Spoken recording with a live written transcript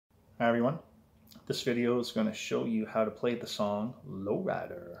Hi everyone, this video is going to show you how to play the song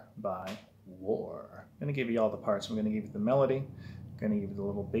Lowrider by War. I'm going to give you all the parts. I'm going to give you the melody, I'm going to give you the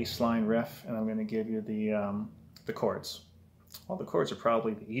little bass line riff, and I'm going to give you the chords. All the chords are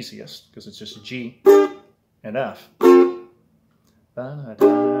probably the easiest because it's just G and F.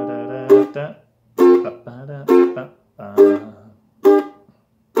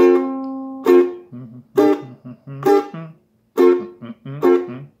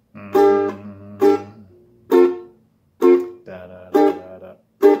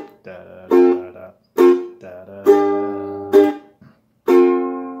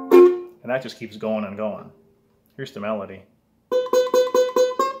 And that just keeps going and going. Here's the melody.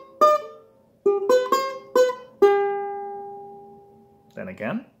 Then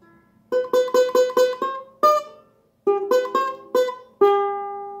again.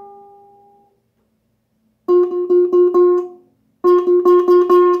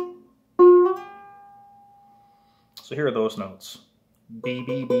 So here are those notes. B,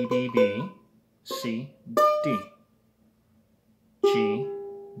 B, B, B, B, C, D. G,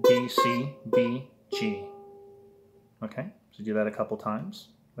 B, C, B, G. Okay, so do that a couple times.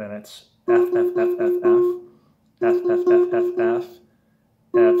 Then it's F, F, F, F, F, F, F, F, F, F,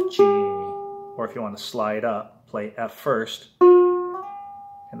 F, G. Or if you want to slide up, play F first,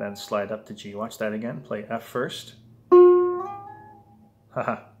 and then slide up to G. Watch that again. Play F first,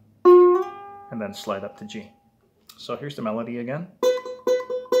 haha, and then slide up to G. So here's the melody again.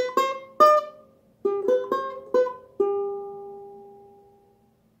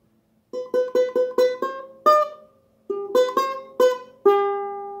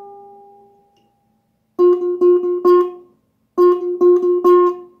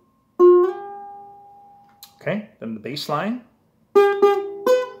 Okay, then the bass line.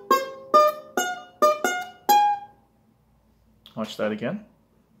 Watch that again.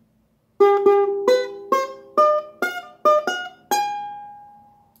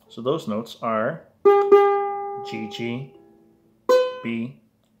 So those notes are G, G, B,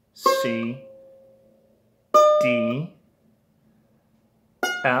 C, D,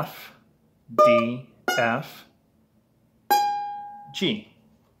 F, D, F, G.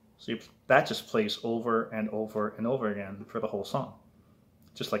 So that just plays over and over and over again for the whole song.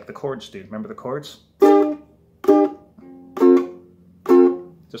 Just like the chords do. Remember the chords?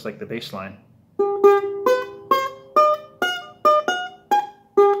 Just like the bass line.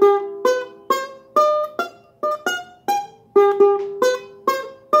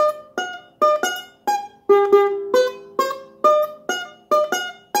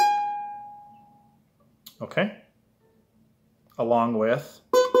 Okay? Along with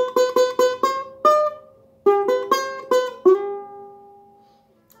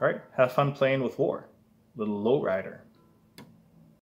all right, have fun playing with War, little Lowrider.